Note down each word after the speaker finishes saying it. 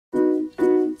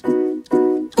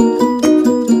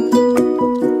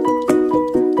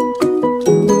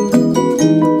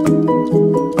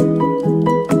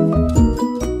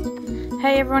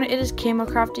is Kim or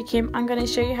Crafty Kim. I'm going to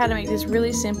show you how to make this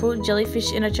really simple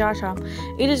jellyfish in a jar charm.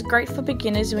 It is great for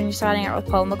beginners when you're starting out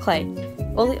with polymer clay.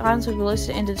 All the items will be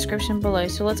listed in the description below,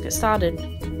 so let's get started.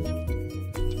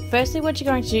 Firstly, what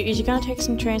you're going to do is you're going to take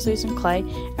some translucent clay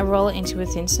and roll it into a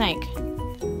thin snake.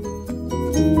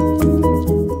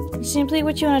 Simply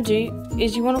what you want to do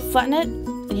is you want to flatten it.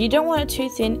 You don't want it too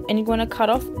thin, and you want to cut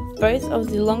off both of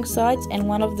the long sides and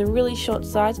one of the really short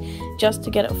sides just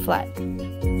to get it flat.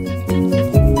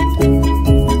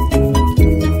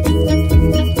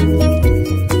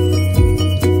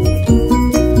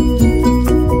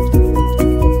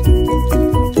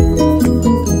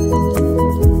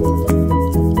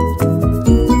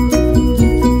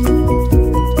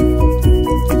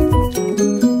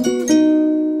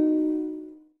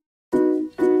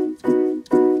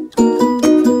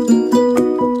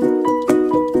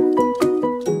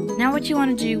 Now what you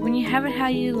want to do, when you have it how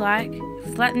you like,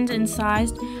 flattened and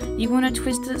sized, you want to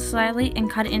twist it slightly and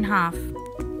cut it in half.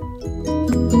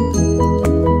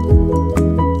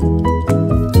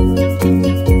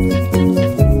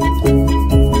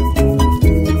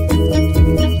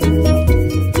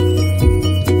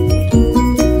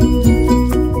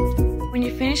 When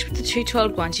you're finished with the two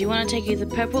 12 ones, you want to take either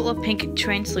purple or pink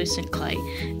translucent clay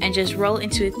and just roll it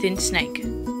into a thin snake.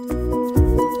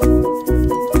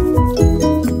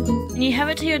 When you have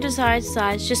it to your desired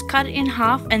size, just cut it in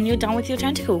half and you're done with your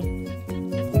tentacle.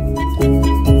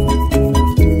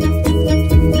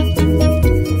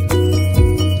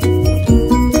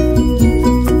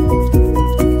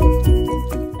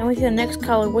 And with your next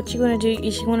color, what you want to do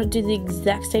is you want to do the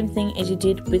exact same thing as you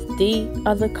did with the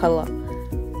other color.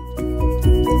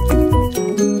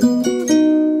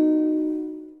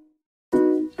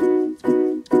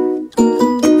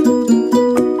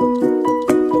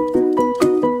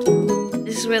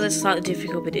 Where the slightly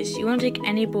difficult bit is. You want to take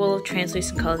any ball of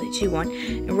translucent colour that you want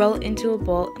and roll it into a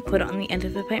ball and put it on the end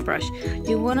of a paintbrush.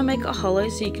 You want to make it hollow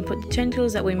so you can put the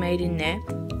tentacles that we made in there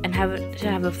and have it to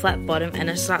have a flat bottom and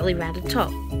a slightly rounded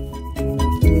top.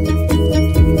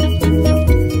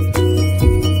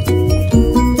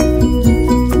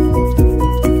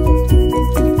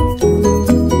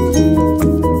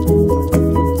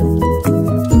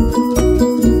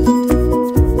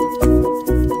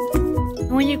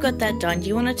 Got that done,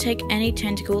 you want to take any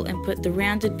tentacle and put the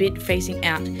rounded bit facing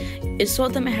out.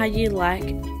 Sort them how you like.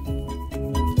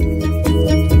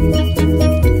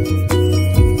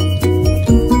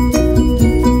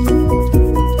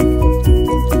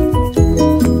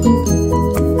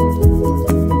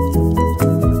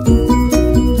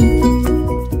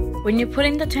 When you're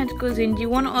putting the tentacles in, you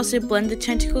want to also blend the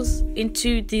tentacles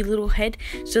into the little head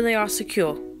so they are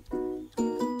secure.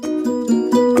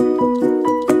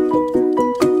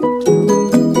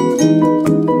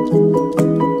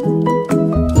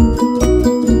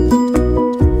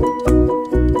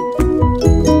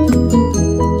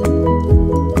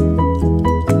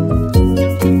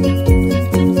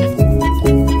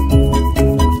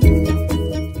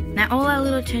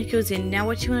 Tentacles in. Now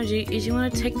what you want to do is you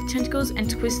want to take the tentacles and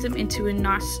twist them into a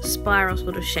nice spiral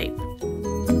sort of shape.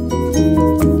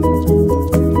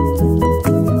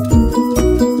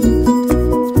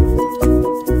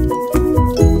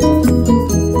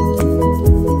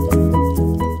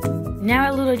 Now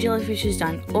our little jellyfish is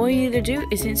done. All you need to do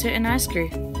is insert an eye screw.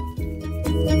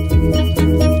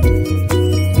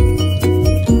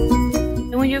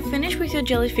 And when you're finished with your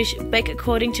jellyfish, bake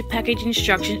according to package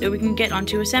instructions or we can get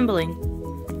onto assembling.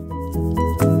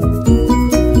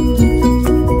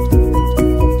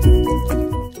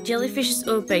 Jellyfish is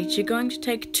all baked. You're going to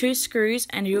take 2 screws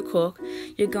and your cork.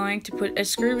 You're going to put a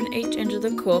screw in each end of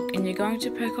the cork and you're going to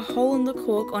poke a hole in the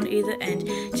cork on either end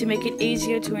to make it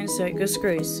easier to insert your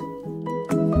screws.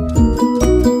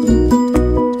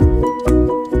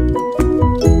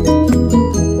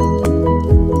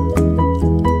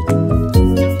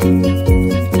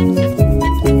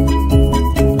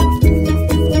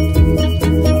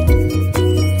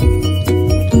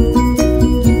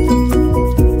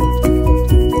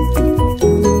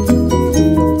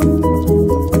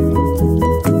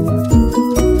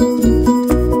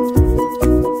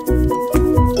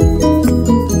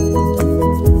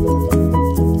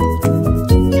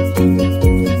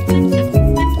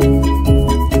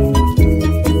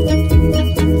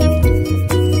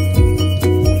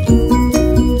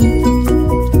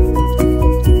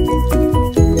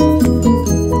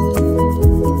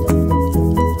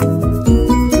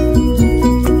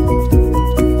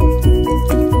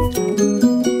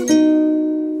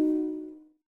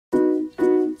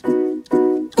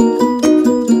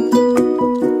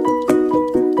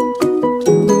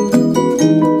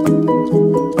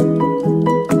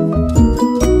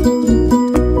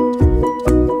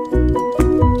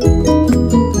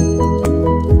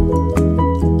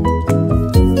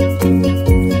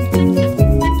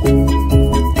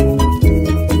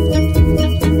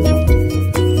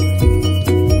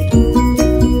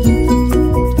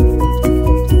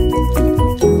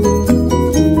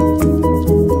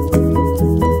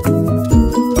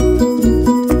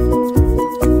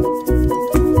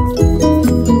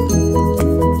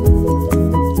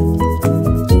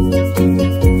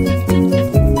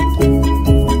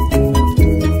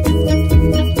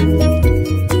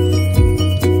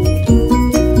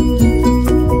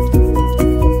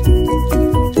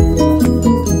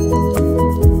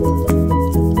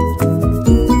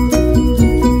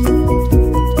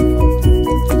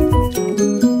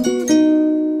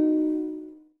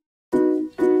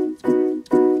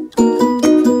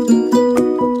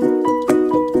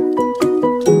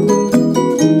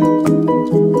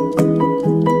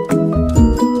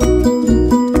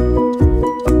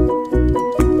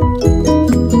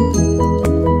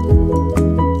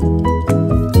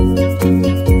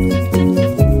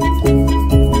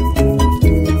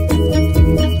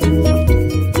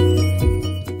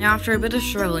 After a bit of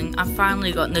struggling, I've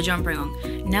finally gotten the jump ring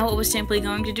on. Now what we're simply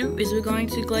going to do is we're going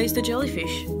to glaze the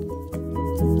jellyfish.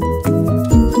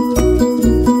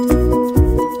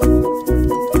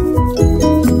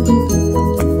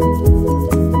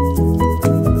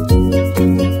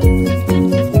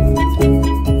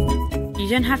 You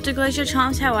don't have to glaze your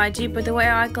charms how I do, but the way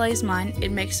I glaze mine,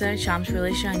 it makes the charms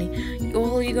really shiny.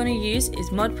 All you're going to use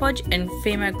is Mod Podge and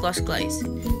Fimo gloss glaze.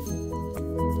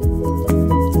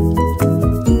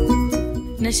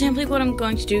 Now simply what I'm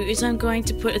going to do is I'm going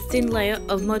to put a thin layer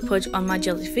of Mod Podge on my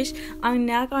jellyfish. I'm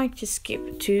now going to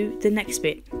skip to the next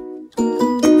bit.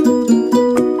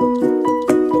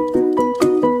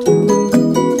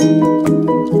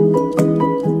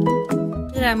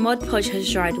 Our Mod Podge has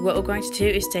dried, what we're going to do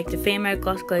is take the Fimo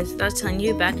gloss glaze that I was telling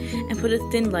you about and put a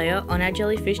thin layer on our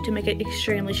jellyfish to make it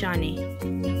extremely shiny.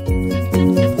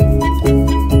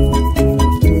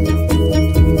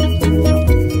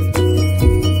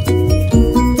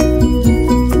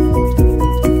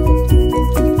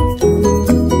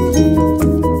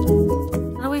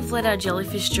 Now we've let our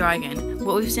jellyfish dry again,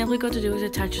 what we've simply got to do is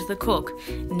attach the cork.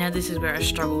 Now this is where I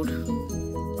struggled.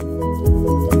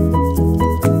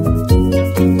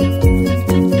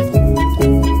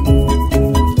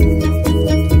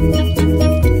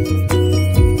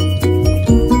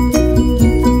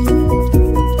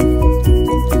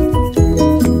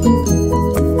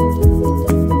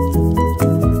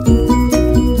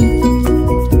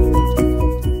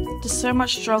 So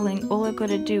much struggling, all I've got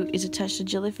to do is attach the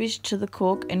jellyfish to the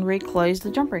cork and reclose the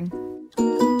jump ring.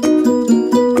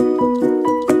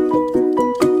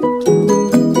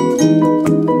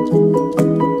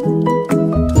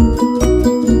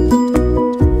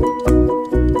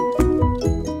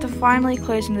 To finally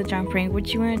closing the jump ring,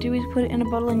 what you want to do is put it in a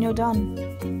bottle and you're done.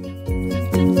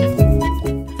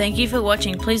 Thank you for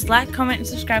watching. Please like, comment and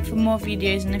subscribe for more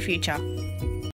videos in the future.